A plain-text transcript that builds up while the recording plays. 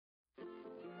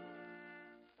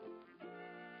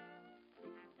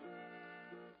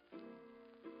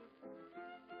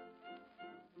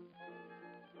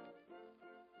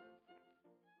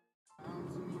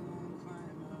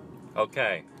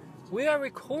Okay, we are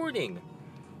recording.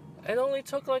 It only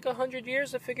took like 100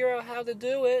 years to figure out how to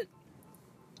do it.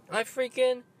 I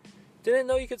freaking didn't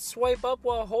know you could swipe up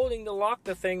while holding to lock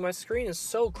the thing. My screen is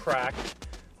so cracked.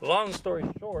 Long story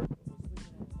short,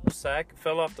 sack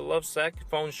fell off the love sack,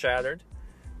 phone shattered.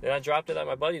 Then I dropped it at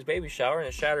my buddy's baby shower and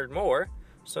it shattered more.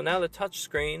 So now the touch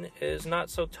screen is not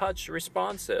so touch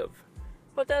responsive.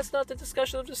 But that's not the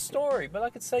discussion of the story. But I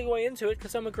could segue into it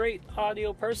because I'm a great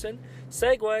audio person.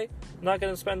 Segue, I'm not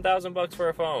going to spend $1,000 for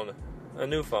a phone, a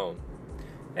new phone.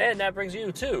 And that brings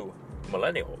you to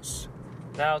millennials.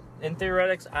 Now, in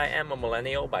theoretics, I am a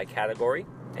millennial by category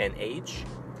and age.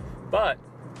 But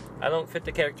I don't fit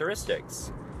the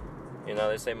characteristics. You know,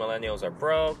 they say millennials are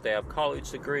broke, they have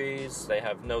college degrees, they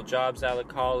have no jobs out of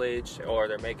college, or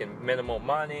they're making minimal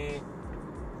money,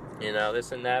 you know,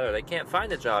 this and that, or they can't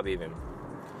find a job even.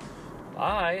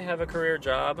 I have a career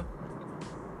job.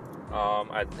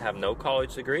 I have no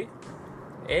college degree.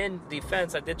 In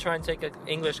defense, I did try and take an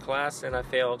English class and I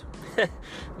failed.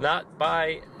 Not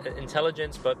by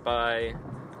intelligence, but by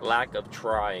lack of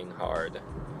trying hard.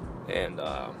 And,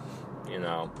 you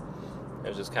know, it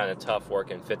was just kind of tough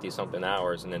working 50-something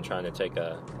hours and then trying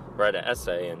to write an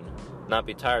essay and not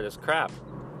be tired as crap.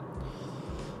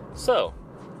 So,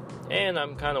 and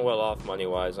I'm kind of well off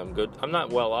money-wise. I'm good. I'm not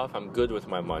well off. I'm good with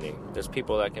my money. There's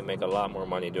people that can make a lot more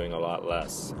money doing a lot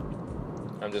less.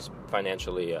 I'm just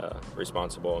financially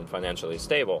responsible and financially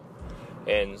stable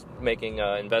and making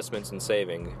investments and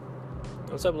saving.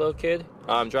 What's up, little kid?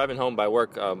 I'm driving home by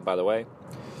work, by the way.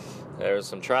 There's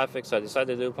some traffic, so I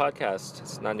decided to do a podcast.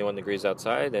 It's 91 degrees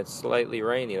outside. It's slightly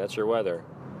rainy. That's your weather.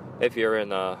 If you're in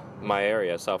my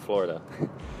area, South Florida.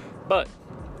 But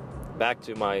back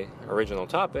to my original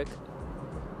topic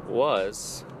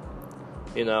was,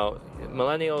 you know,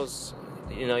 millennials,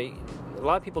 you know, a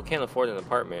lot of people can't afford an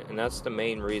apartment, and that's the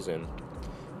main reason.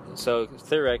 So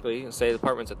theoretically, say the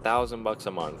apartment's $1,000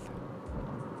 a month.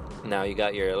 Now you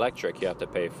got your electric you have to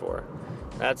pay for.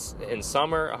 That's in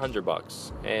summer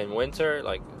 $100, and winter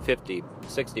like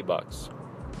 $50-$60.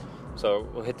 So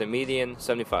we'll hit the median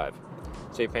 75.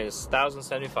 So you're paying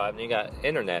 $1,075, and you got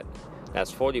internet.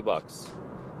 That's $40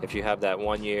 if you have that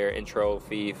 1 year intro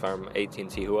fee from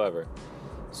AT&T, whoever.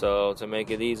 So to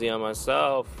make it easy on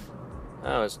myself,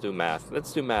 let's do math.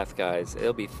 Let's do math, guys.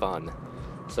 It'll be fun.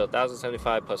 So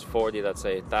 $1,075 plus 40, that's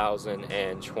a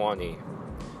 $1,020.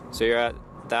 So you're at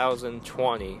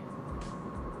 $1,020.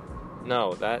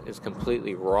 No, that is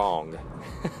completely wrong.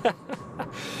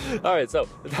 All right, so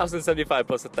 1,075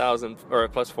 plus 1,000 or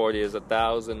plus 40 is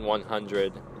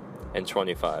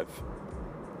 1,125.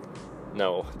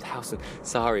 No,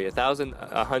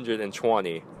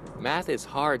 1,120. Math is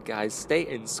hard, guys. Stay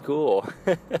in school.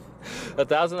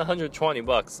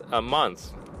 $1,120 a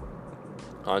month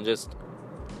on just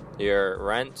your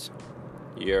rent,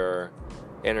 your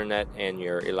internet, and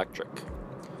your electric.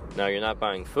 Now you're not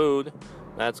buying food.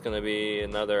 That's going to be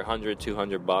another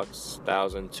 $100-$200,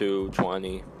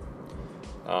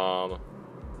 $1,220.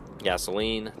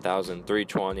 Gasoline,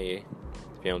 $1,320 if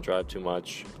you don't drive too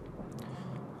much.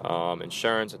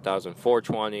 Insurance,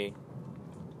 $1,420.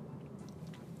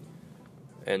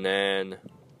 And then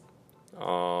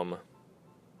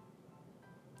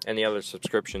any other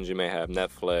subscriptions you may have,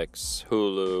 Netflix,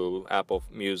 Hulu, Apple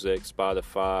Music,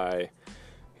 Spotify.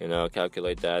 You know,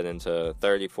 calculate that into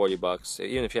 $30-$40.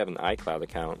 Even if you have an iCloud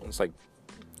account, it's like,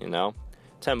 you know,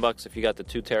 $10 if you got the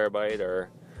 2 terabyte, or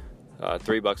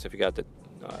 $3 if you got the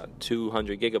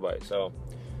 200 gigabyte. So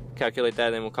calculate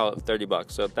that, and we'll call it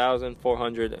 $30. So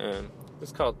 $1,400, and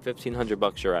let's call it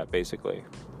 $1,500 you're at, basically.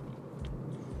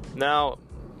 Now,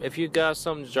 if you got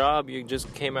some job, you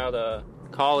just came out of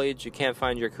college, you can't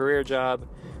find your career job,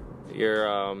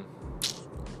 your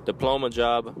diploma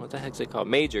job, what the heck's it called?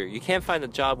 Major. You can't find a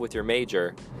job with your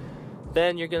major.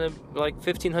 Then you're gonna like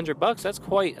 $1,500. That's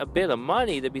quite a bit of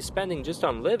money to be spending just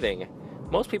on living.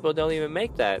 Most people don't even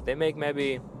make that. They make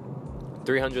maybe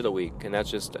 $300 a week, and that's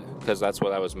just because that's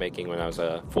what I was making when I was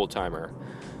a full timer.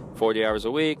 40 hours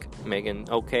a week,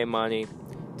 making okay money.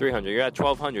 $300. You're at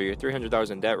 $1,200. You're $300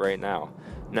 in debt right now.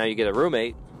 Now you get a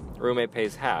roommate. Roommate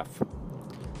pays half.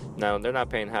 Now, they're not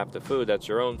paying half the food. That's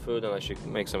your own food unless you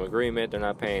make some agreement. They're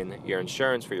not paying your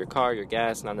insurance for your car, your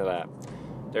gas, none of that.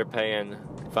 They're paying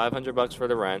 $500 for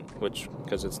the rent, which,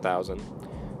 because it's $1,000.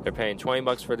 They're paying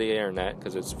 $20 for the internet,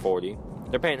 because it's $40.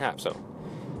 They're paying half, so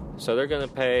they're going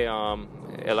to pay,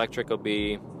 electric will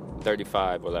be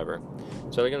 $35, whatever.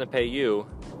 So they're going to pay you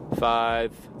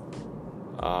 $50,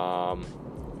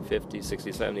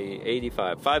 60, 70,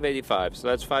 85, $585. So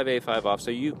that's $585 off.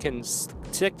 So you can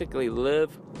technically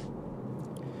live,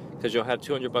 because you'll have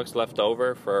 $200 left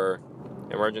over for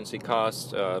emergency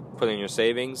costs, put in your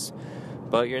savings.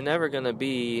 But you're never going to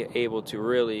be able to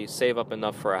really save up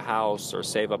enough for a house or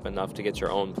save up enough to get your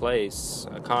own place,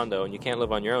 a condo, and you can't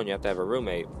live on your own. You have to have a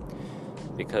roommate,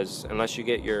 because unless you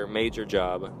get your major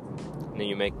job and then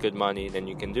you make good money, then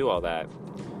you can do all that.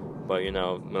 But,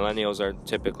 millennials are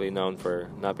typically known for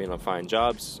not being able to find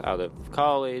jobs out of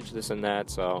college, this and that.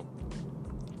 So,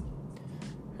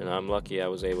 I'm lucky I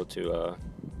was able to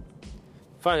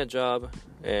find a job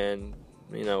and,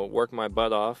 work my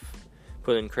butt off,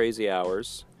 put in crazy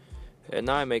hours, and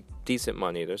now I make decent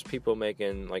money. There's people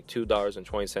making like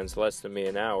 $2.20 less than me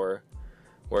an hour,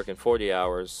 working 40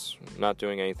 hours, not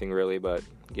doing anything really, but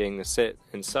getting to sit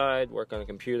inside, work on a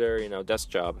computer, desk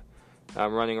job.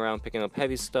 I'm running around picking up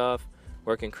heavy stuff,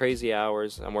 working crazy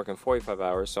hours. I'm working 45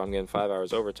 hours, so I'm getting 5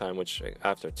 hours overtime, which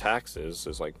after taxes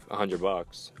is like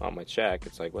 $100 on my check.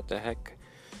 It's like, what the heck?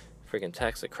 Freaking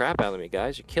tax the crap out of me,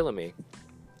 guys. You're killing me.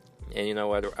 And you know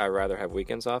what? I'd rather have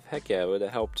weekends off. Heck yeah, it would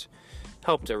have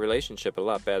helped a relationship a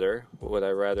lot better. Would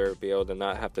I rather be able to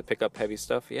not have to pick up heavy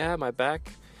stuff? Yeah, my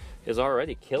back is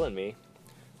already killing me.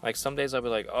 Like some days I'll be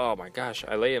like, oh my gosh,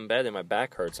 I lay in bed and my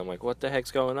back hurts. I'm like, what the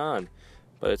heck's going on?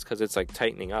 But it's because it's like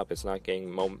tightening up. It's not getting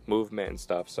movement and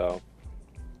stuff. So,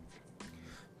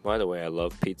 by the way, I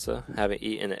love pizza. Haven't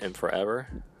eaten it in forever.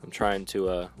 I'm trying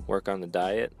to work on the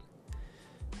diet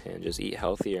and just eat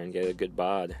healthier and get a good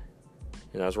bod.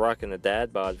 I was rocking the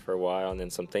dad bod for a while, and then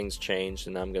some things changed,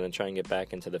 and I'm going to try and get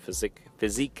back into the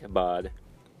physique bod.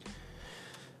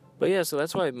 But yeah, so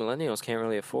that's why millennials can't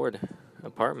really afford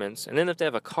apartments. And then if they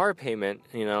have a car payment,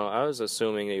 I was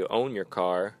assuming that you own your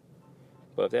car,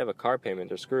 but if they have a car payment,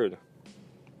 they're screwed.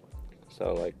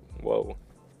 So, like, whoa.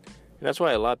 And that's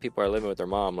why a lot of people are living with their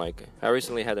mom. Like, I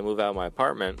recently had to move out of my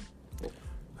apartment.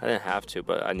 I didn't have to,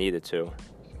 but I needed to.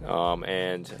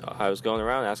 And I was going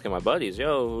around asking my buddies,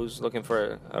 who's looking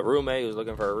for a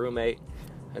roommate,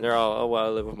 and they're all, oh, well, I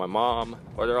live with my mom,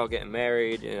 or they're all getting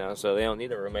married, so they don't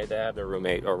need a roommate, they have their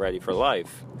roommate already for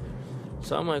life.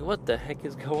 So I'm like, what the heck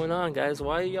is going on, guys?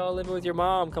 Why are y'all living with your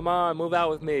mom? Come on, move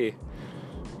out with me.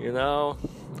 I'm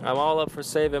all up for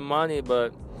saving money,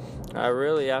 but I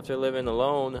really, after living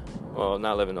alone, well,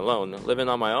 not living alone, living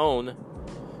on my own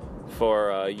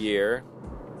for a year,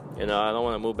 I don't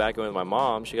want to move back in with my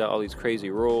mom. She got all these crazy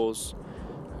rules.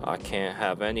 I can't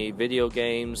have any video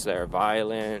games that are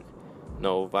violent.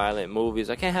 No violent movies.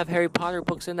 I can't have Harry Potter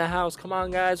books in the house. Come on,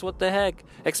 guys. What the heck?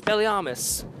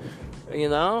 Expelliarmus.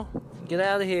 Get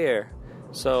out of here.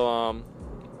 So,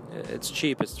 it's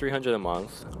cheap. It's $300 a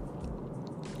month.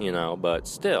 But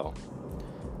still.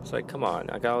 It's like, come on.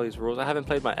 I got all these rules. I haven't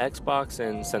played my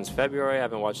Xbox since February. I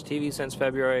haven't watched TV since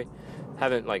February. I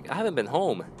haven't been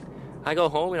home. I go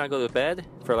home and I go to bed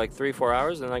for like 3-4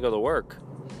 hours, and then I go to work.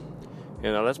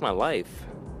 That's my life.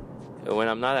 And when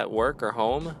I'm not at work or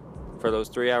home for those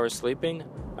 3 hours sleeping,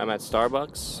 I'm at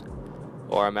Starbucks,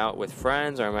 or I'm out with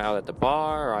friends, or I'm out at the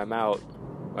bar, or I'm out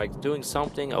like doing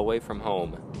something away from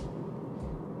home.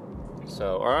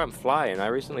 So, or I'm flying. I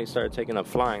recently started taking up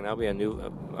flying. That'll be a new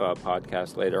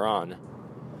podcast later on.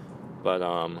 But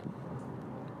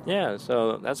yeah.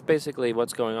 So that's basically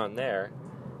what's going on there.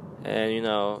 And,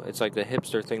 it's like the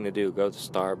hipster thing to do. Go to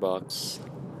Starbucks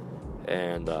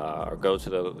and or go to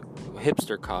the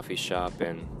hipster coffee shop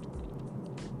and,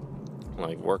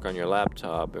 like, work on your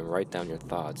laptop and write down your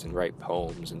thoughts and write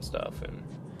poems and stuff. And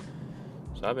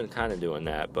so I've been kind of doing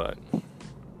that, but,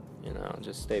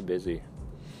 just stay busy.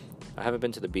 I haven't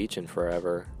been to the beach in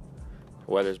forever.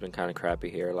 The weather's been kind of crappy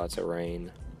here. Lots of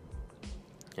rain.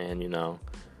 And,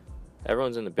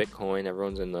 everyone's into Bitcoin.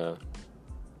 Everyone's into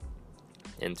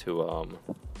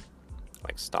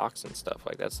like stocks and stuff.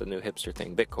 Like, that's the new hipster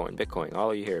thing. Bitcoin.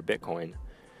 All you hear, Bitcoin.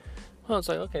 Well, it's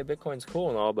like, okay, Bitcoin's cool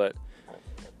and all, but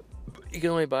you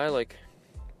can only buy like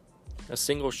a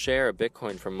single share of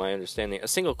Bitcoin, from my understanding. A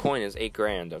single coin is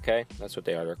 $8,000, okay? That's what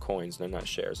they are. They're coins, they're not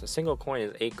shares. A single coin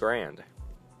is $8,000.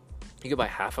 You could buy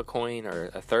half a coin or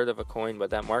a third of a coin,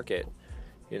 but that market,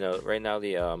 right now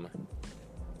the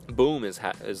boom is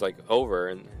like over,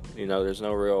 and there's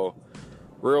no real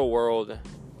world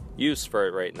use for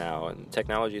it right now, and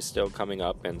technology is still coming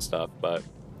up and stuff. But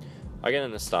I get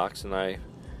into stocks, and I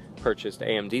purchased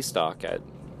AMD stock at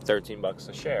 $13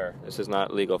 a share. This is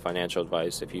not legal financial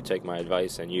advice. If you take my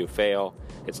advice and you fail,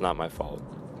 it's not my fault.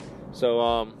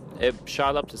 So it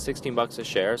shot up to $16 a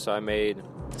share, so I made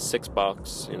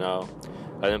 $6.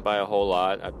 I didn't buy a whole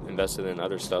lot. I invested in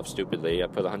other stuff stupidly. I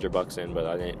put $100 in, but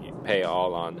I didn't pay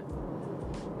all on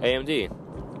AMD.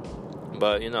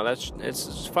 But,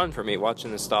 it's fun for me,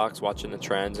 watching the stocks, watching the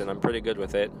trends, and I'm pretty good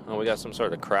with it. Oh, we got some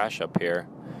sort of crash up here.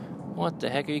 What the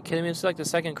heck, are you kidding me? It's like the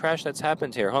second crash that's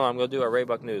happened here. Hold on, I'm going to do a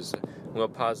Raybuck News. I'm gonna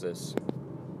pause this.